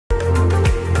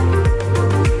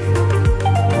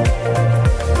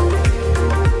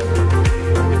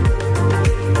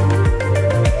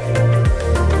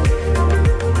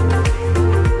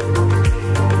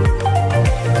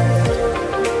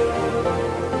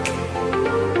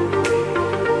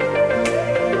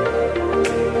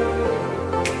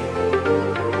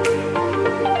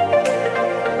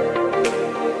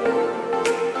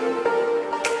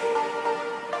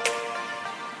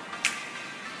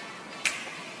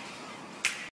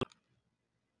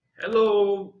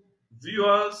Hello,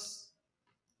 viewers.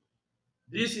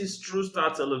 This is True Star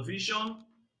Television,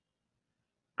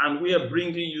 and we are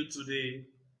bringing you today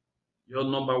your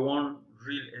number one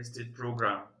real estate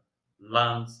program,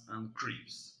 Lands and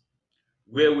Creeps,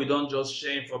 where we don't just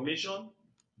share information,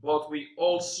 but we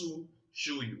also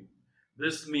show you.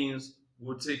 This means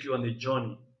we'll take you on a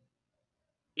journey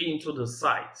into the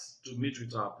sites to meet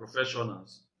with our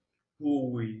professionals who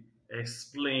will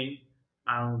explain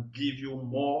and give you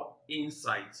more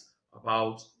insights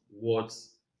about what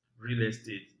real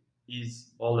estate is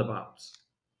all about.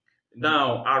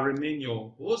 Now, I remain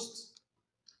your host,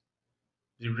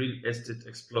 the Real Estate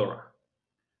Explorer.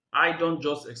 I don't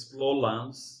just explore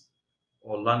lands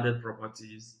or landed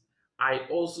properties. I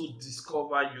also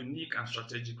discover unique and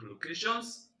strategic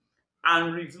locations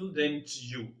and reveal them to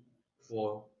you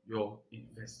for your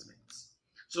investments.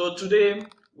 So today,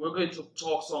 we're going to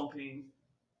talk something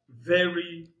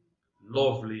very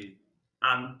lovely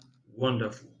and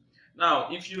wonderful. Now,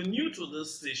 if you're new to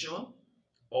this station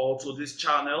or to this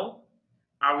channel,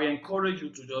 I will encourage you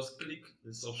to just click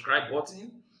the subscribe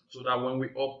button so that when we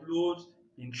upload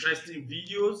interesting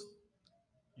videos,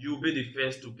 you'll be the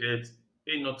first to get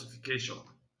a notification.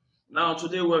 Now,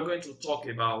 today we're going to talk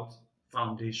about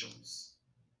foundations.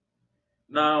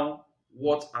 Now,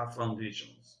 what are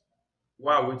foundations?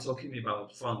 Why are we talking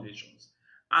about foundations?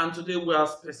 And today we are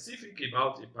specific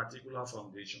about a particular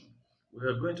foundation. We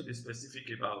are going to be specific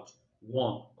about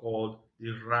one called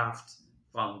the Raft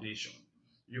Foundation.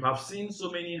 You have seen so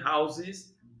many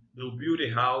houses. They'll build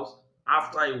a house.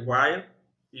 After a while,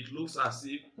 it looks as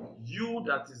if you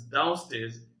that is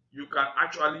downstairs, you can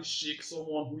actually shake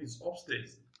someone who is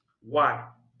upstairs. Why?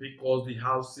 Because the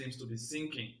house seems to be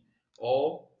sinking.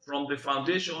 Or from the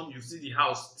foundation, you see the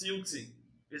house tilting.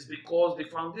 It's because the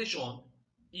foundation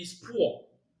is poor.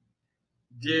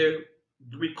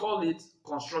 We call it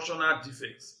constructional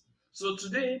defects. So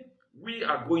today, we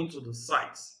are going to the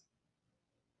sites,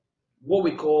 what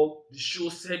we call the show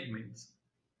segment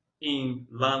in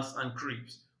Lands and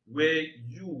Creeps, where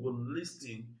you will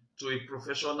listen to a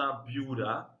professional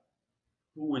builder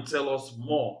who will tell us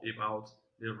more about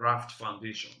the Raft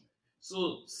Foundation.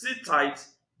 So sit tight,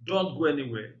 don't go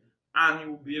anywhere, and you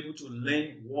will be able to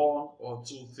learn one or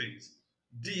two things.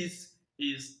 This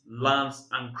is Lands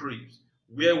and Creeps,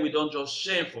 where we don't just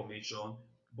share information,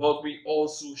 but we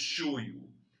also show you.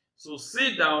 So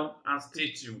sit down and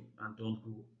stay tuned and don't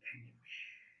go anywhere.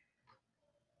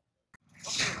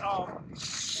 Okay,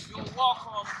 you're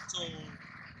welcome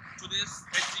to this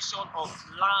edition of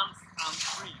Lands and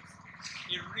Creeps,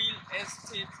 a real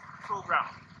estate program.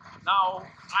 Now,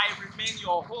 I remain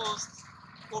your host,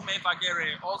 Ome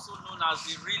Bagere, also known as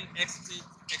the Real Estate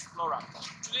Explorer.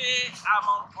 Today, I'm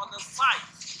on the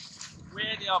site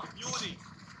where they are building.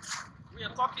 We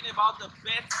are talking about the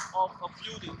birth of a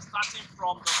building, starting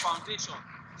from the foundation.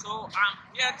 So I'm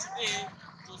here today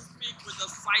to speak with the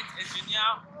site engineer,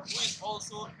 who is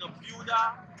also the builder,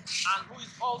 and who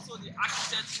is also the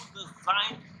architect who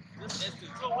designed this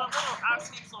estate. So we're going to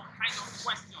ask him some kind of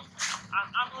questions, and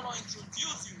I'm going to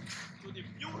introduce you to the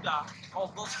builder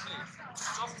of this place.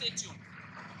 Just stay tuned.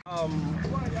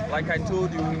 Like I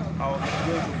told you, I was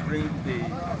going to bring the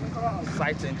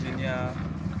site engineer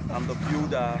and the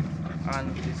builder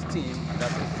and his team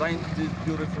that designed this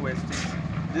beautiful estate.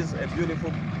 This is a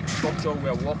beautiful structure we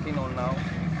are working on now.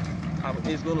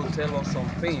 He's going to tell us some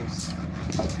things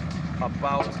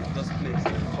about this place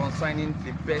concerning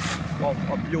the best of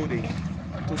a building.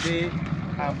 Today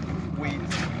I'm with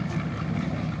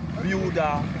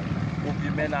builder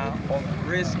Obimena of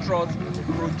Restaurant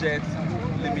Project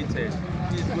Limited.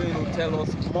 He's going to tell us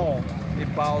more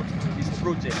about his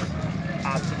project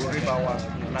at Oribawa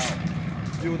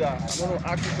now. Builder, I'm going to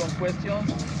ask you some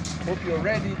questions. Hope you're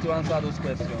ready to answer those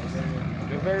questions.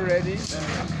 You're very ready?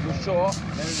 You're sure?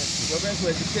 You're going to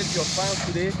educate your fans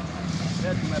today?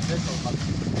 That's my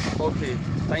best. Okay,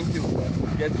 thank you.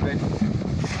 Get ready.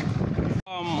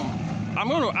 I'm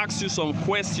going to ask you some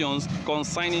questions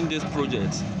concerning this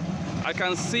project. I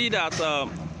can see that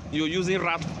you're using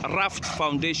Raft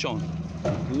Foundation.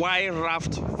 Why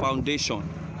Raft Foundation?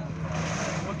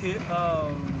 Okay,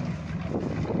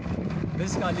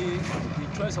 basically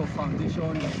the choice of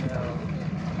foundation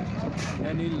in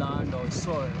any land or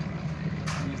soil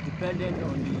is dependent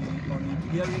on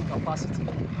the bearing capacity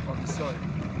of the soil.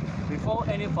 Before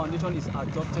any foundation is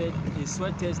adopted, a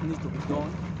soil test needs to be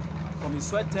done. From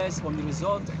the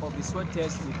result of the soil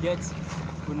test,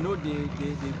 we know the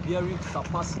bearing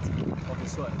capacity of the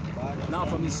soil. Now,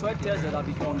 from the soil tests that have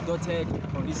been conducted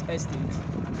on this estate,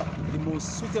 the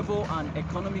most suitable and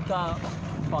economical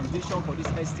foundation for this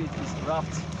estate is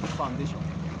Raft Foundation.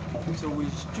 So we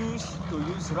choose to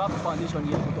use Raft Foundation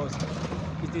here because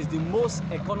it is the most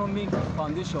economic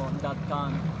foundation that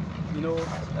can,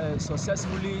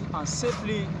 successfully and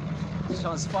safely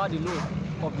transfer the load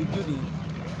of the building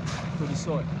to the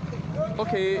soil.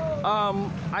 Okay,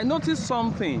 I noticed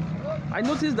something. I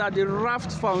noticed that the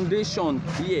Raft Foundation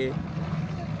here,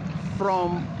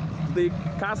 from the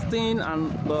casting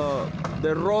and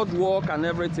the road work and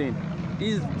everything,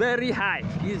 is very high.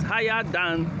 It's higher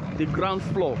than the ground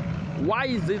floor. Why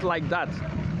is it like that?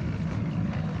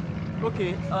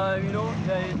 Okay,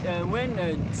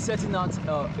 when setting out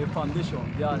a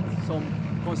foundation, there are some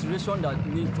considerations that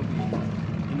need to be,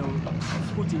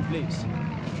 put in place.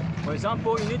 For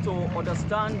example, you need to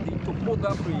understand the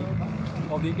topography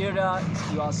of the area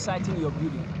you are siting your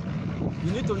building.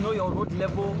 You need to know your road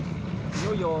level,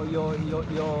 know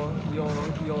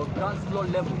your ground floor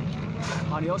level,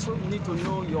 and you also need to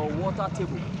know your water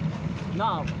table.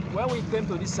 Now, when we came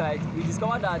to this site, we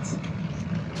discovered that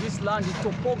this land, the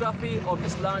topography of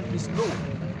this land is low,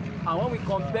 and when we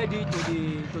compared it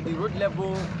to the road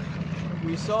level,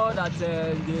 we saw that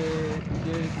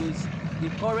the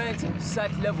current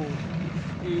site level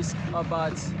is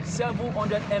about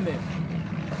 700 mm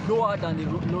lower than the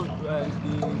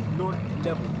load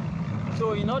level.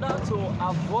 So in order to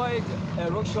avoid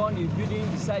erosion, the building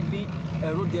beside being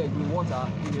eroded with water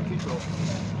in the future,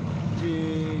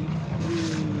 we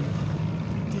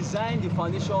designed the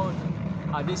foundation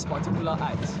at this particular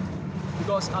height.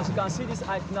 Because as you can see this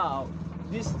height now,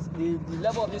 the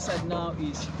level of this site now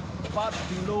is far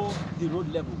below the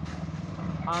road level.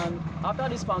 And after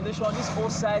this foundation, this whole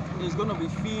site is going to be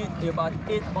filled about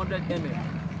 800 mm.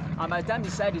 And by the time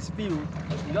the site is filled,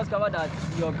 you just cover that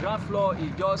your ground floor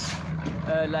is just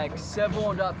like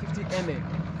 750 mm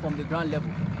from the ground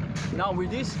level. Now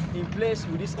with this in place,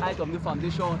 with this height of the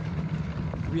foundation,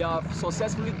 we have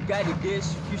successfully guarded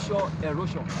against future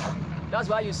erosion. That's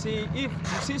why you see, if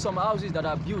you see some houses that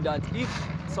are built, that if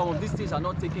some of these things are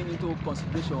not taken into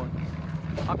consideration,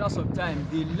 after some time,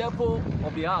 the level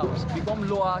of the house become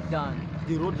lower than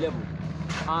the road level.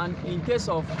 And in case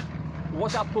of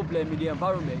water problem in the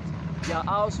environment, their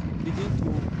house begin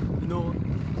to,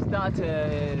 start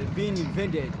being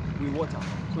invaded with water.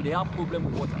 So they have problem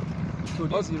with water. So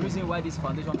this is the reason why this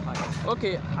foundation has.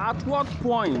 Okay, at what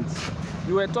point,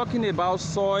 you were talking about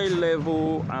soil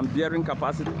level and bearing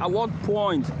capacity, at what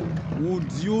point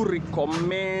would you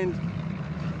recommend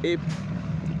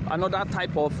another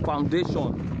type of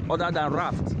foundation other than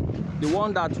raft? The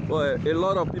one that a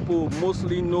lot of people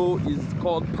mostly know is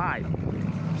called pipe.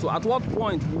 So at what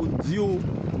point would you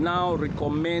now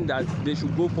recommend that they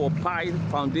should go for pipe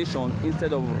foundation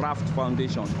instead of raft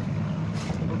foundation?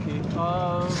 Okay,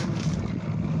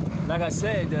 like I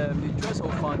said, the choice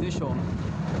of foundation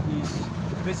is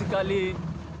basically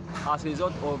as a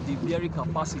result of the bearing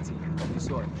capacity of the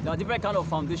soil. There are different kinds of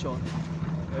foundation.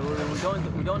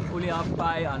 We don't only have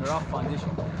pipe and raft foundation.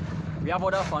 We have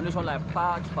other foundation like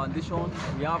pad foundation.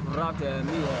 We have raft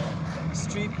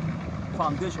strip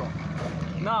foundation.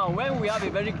 Now, when we have a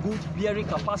very good bearing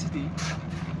capacity,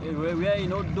 where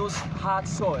those hard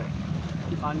soil,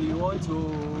 and you want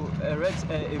to erect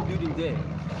a building there,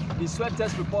 the soil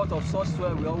test report of such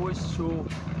soil will always show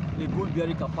a good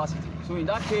bearing capacity. So in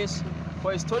that case, for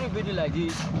a historic building like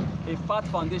this, a pad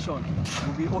foundation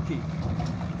will be okay.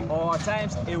 Or at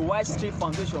times a wide strip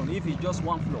foundation, if it's just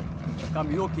one floor, can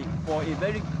be okay for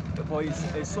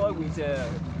a soil with a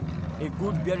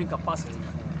good bearing capacity.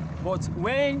 But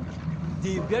when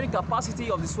the bearing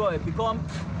capacity of the soil become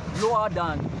lower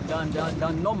than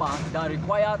normal, than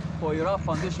required for a raft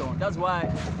foundation, that's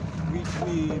why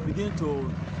we begin to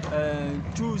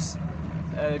choose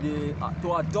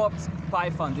to adopt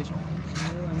pipe foundation.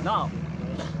 Now,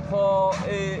 for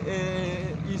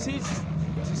you see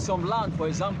some land, for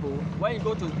example, when you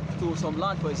go to some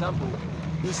land, for example,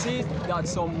 you see that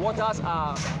some waters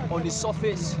are on the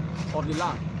surface of the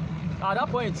land. At that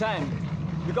point in time,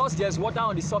 because there's water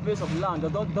on the surface of the land,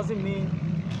 that doesn't mean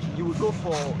you will go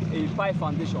for a pipe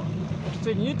foundation. So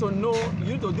you need to know,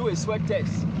 you need to do a soil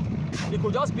test. It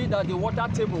could just be that the water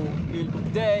table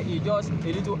there is just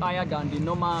a little higher than the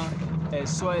normal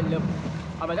soil level.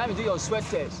 And by the time you do your soil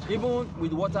test, even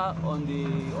with water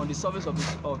on the surface of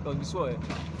the soil,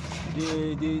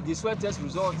 the soil test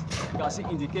result can still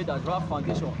indicate that raft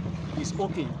foundation is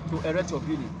okay to erect your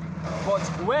building. But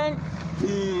when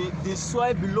the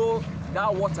soil below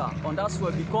that water on that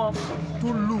soil become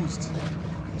too loose,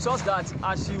 such that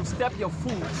as you step your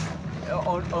foot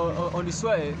on the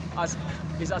soil,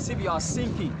 it's as if you are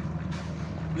sinking.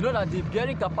 You know that the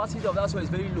bearing capacity of that soil is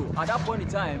very low. At that point in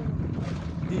time,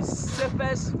 the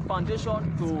safest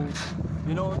foundation to,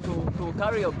 you know, to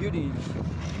carry a building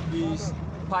is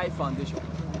pipe foundation.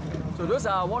 So those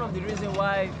are one of the reasons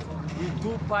why we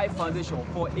do pipe foundation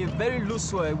for a very loose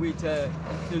soil with a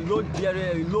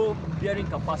low bearing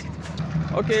capacity.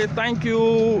 Okay, thank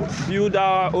you,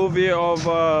 builder Ove of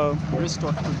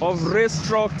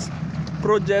Restruct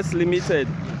Projects Limited.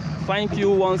 Thank you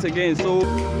once again. So